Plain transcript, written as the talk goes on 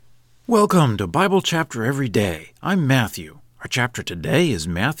Welcome to Bible Chapter Every Day. I'm Matthew. Our chapter today is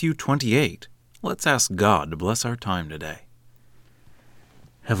Matthew 28. Let's ask God to bless our time today.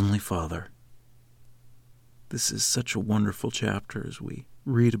 Heavenly Father, this is such a wonderful chapter as we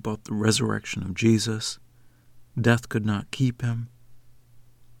read about the resurrection of Jesus. Death could not keep him.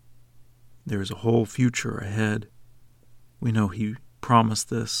 There is a whole future ahead. We know he promised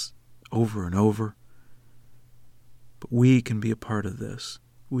this over and over. But we can be a part of this.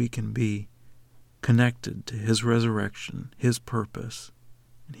 We can be connected to his resurrection, his purpose,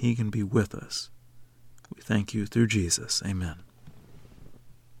 and he can be with us. We thank you through Jesus. Amen.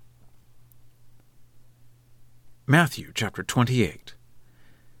 Matthew chapter 28.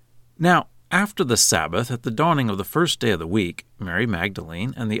 Now, after the Sabbath, at the dawning of the first day of the week, Mary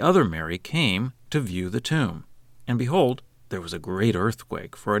Magdalene and the other Mary came to view the tomb. And behold, there was a great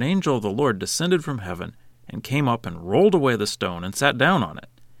earthquake, for an angel of the Lord descended from heaven and came up and rolled away the stone and sat down on it.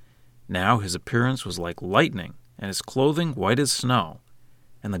 Now his appearance was like lightning, and his clothing white as snow.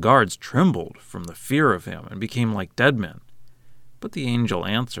 And the guards trembled from the fear of him and became like dead men. But the angel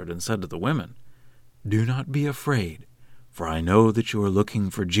answered and said to the women, "Do not be afraid, for I know that you are looking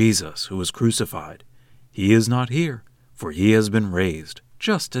for Jesus who was crucified. He is not here, for he has been raised,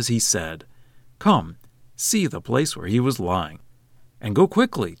 just as he said. Come, see the place where he was lying. And go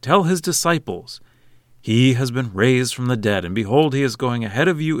quickly, tell his disciples, He has been raised from the dead, and behold, he is going ahead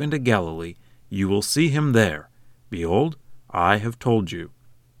of you into Galilee. You will see him there. Behold, I have told you."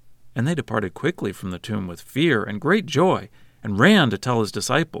 And they departed quickly from the tomb with fear and great joy, and ran to tell his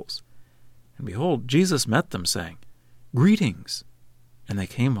disciples. And behold, Jesus met them, saying, "Greetings." And they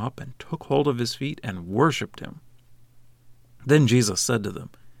came up and took hold of his feet and worshipped him. Then Jesus said to them,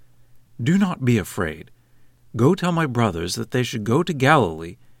 "Do not be afraid. Go tell my brothers that they should go to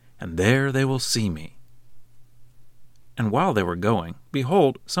Galilee, and there they will see me." And while they were going,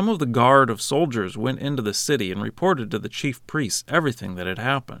 behold, some of the guard of soldiers went into the city and reported to the chief priests everything that had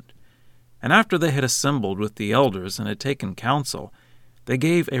happened. And after they had assembled with the elders and had taken counsel, they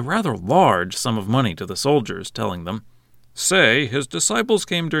gave a rather large sum of money to the soldiers, telling them, "Say, his disciples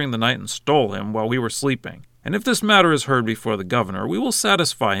came during the night and stole him while we were sleeping. And if this matter is heard before the governor, we will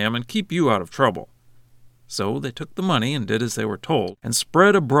satisfy him and keep you out of trouble." So they took the money and did as they were told, and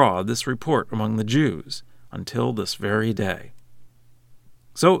spread abroad this report among the Jews, until this very day.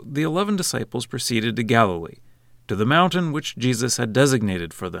 So the 11 disciples proceeded to Galilee, to the mountain which Jesus had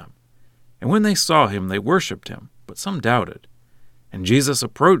designated for them. And when they saw him, they worshipped him, but some doubted. And Jesus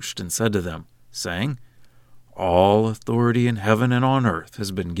approached and said to them, saying, "All authority in heaven and on earth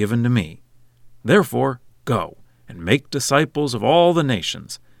has been given to me. Therefore, go and make disciples of all the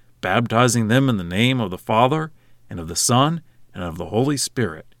nations, baptizing them in the name of the Father, and of the Son, and of the Holy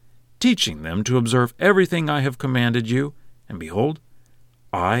Spirit, teaching them to observe everything I have commanded you, and behold,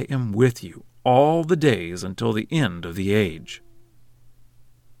 I am with you all the days until the end of the age."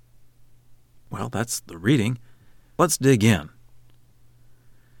 Well, that's the reading. Let's dig in.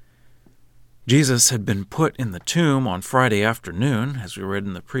 Jesus had been put in the tomb on Friday afternoon, as we read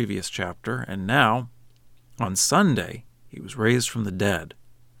in the previous chapter, and now, on Sunday, he was raised from the dead.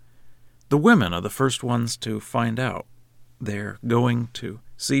 The women are the first ones to find out. They're going to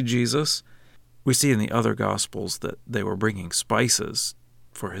see Jesus. We see in the other Gospels that they were bringing spices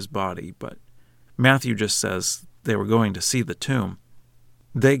for his body, but Matthew just says they were going to see the tomb.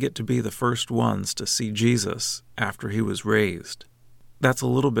 They get to be the first ones to see Jesus after he was raised. That's a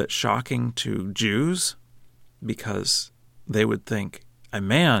little bit shocking to Jews, because they would think a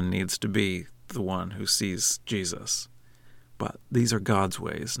man needs to be the one who sees Jesus. But these are God's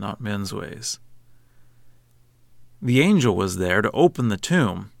ways, not men's ways. The angel was there to open the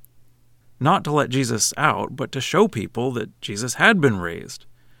tomb, not to let Jesus out, but to show people that Jesus had been raised.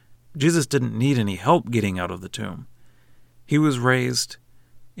 Jesus didn't need any help getting out of the tomb. He was raised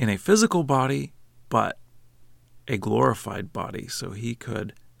in a physical body, but a glorified body, so he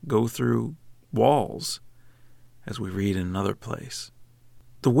could go through walls, as we read in another place.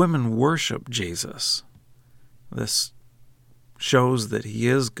 The women worship Jesus. This shows that he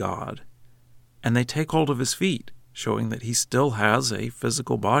is God, and they take hold of his feet, showing that he still has a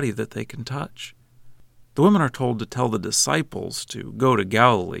physical body that they can touch. The women are told to tell the disciples to go to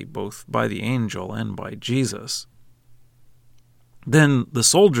Galilee, both by the angel and by Jesus. Then the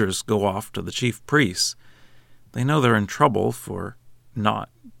soldiers go off to the chief priests. They know they're in trouble for not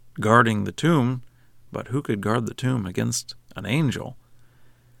guarding the tomb, but who could guard the tomb against an angel?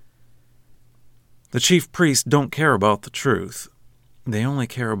 The chief priests don't care about the truth. They only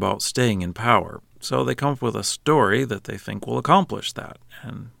care about staying in power. So they come up with a story that they think will accomplish that,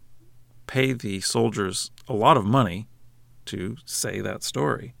 and pay the soldiers a lot of money to say that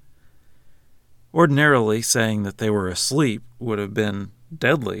story. Ordinarily, saying that they were asleep would have been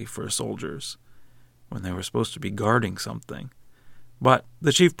deadly for soldiers when they were supposed to be guarding something. But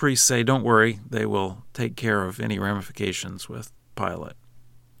the chief priests say, don't worry, they will take care of any ramifications with Pilate.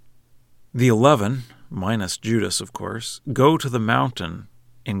 The 11, minus Judas, of course, go to the mountain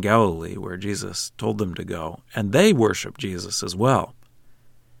in Galilee where Jesus told them to go, and they worship Jesus as well.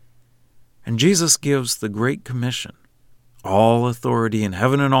 And Jesus gives the Great Commission. All authority in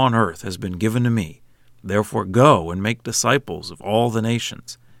heaven and on earth has been given to me. Therefore go and make disciples of all the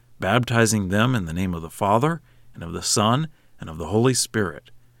nations, baptizing them in the name of the Father, and of the Son, and of the Holy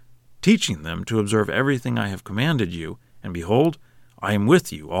Spirit, teaching them to observe everything I have commanded you, and behold, I am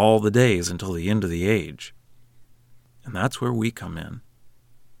with you all the days until the end of the age. And that's where we come in.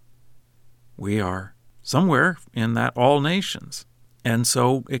 We are somewhere in that all nations. And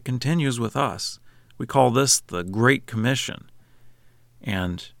so it continues with us. We call this the Great Commission.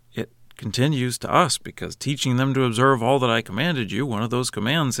 And it continues to us because teaching them to observe all that I commanded you, one of those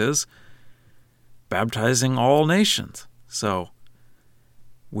commands is baptizing all nations. So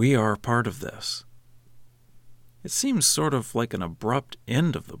we are part of this. It seems sort of like an abrupt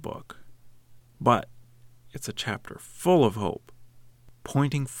end of the book, but it's a chapter full of hope,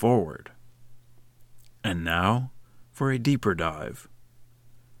 pointing forward. And now for a deeper dive.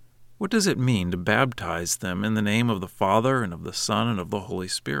 What does it mean to baptize them in the name of the Father and of the Son and of the Holy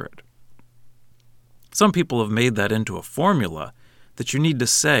Spirit? Some people have made that into a formula that you need to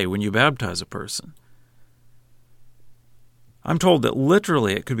say when you baptize a person. I'm told that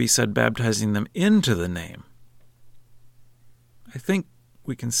literally it could be said baptizing them into the name. I think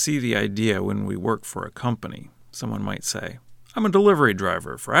we can see the idea when we work for a company. Someone might say, I'm a delivery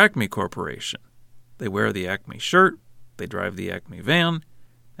driver for Acme Corporation. They wear the Acme shirt, they drive the Acme van,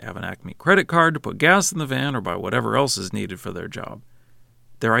 they have an Acme credit card to put gas in the van or buy whatever else is needed for their job.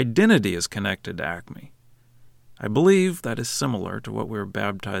 Their identity is connected to Acme. I believe that is similar to what we're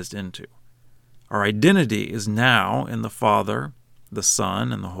baptized into. Our identity is now in the Father, the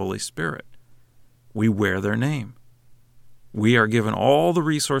Son, and the Holy Spirit. We wear their name. We are given all the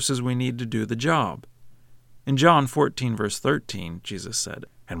resources we need to do the job. In John 14, verse 13, Jesus said,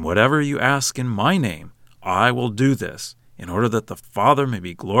 And whatever you ask in my name, I will do this, in order that the Father may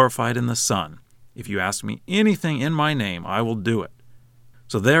be glorified in the Son. If you ask me anything in my name, I will do it.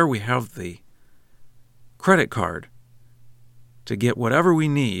 So there we have the credit card to get whatever we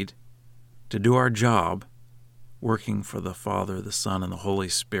need to do our job, working for the Father, the Son, and the Holy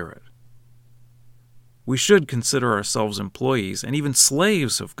Spirit. We should consider ourselves employees and even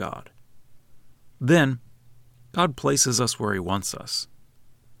slaves of God. Then, God places us where He wants us.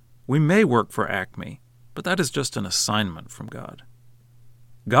 We may work for Acme, but that is just an assignment from God.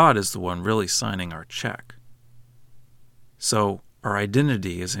 God is the one really signing our check. So, our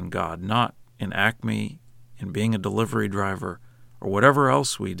identity is in God, not in Acme, in being a delivery driver, or whatever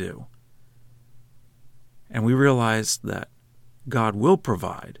else we do. And we realize that God will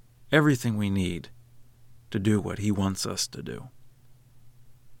provide everything we need to do what He wants us to do.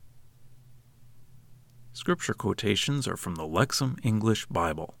 Scripture quotations are from the Lexham English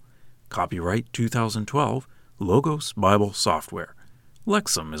Bible. Copyright 2012, Logos Bible Software.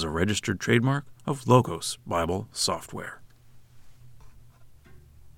 Lexham is a registered trademark of Logos Bible Software.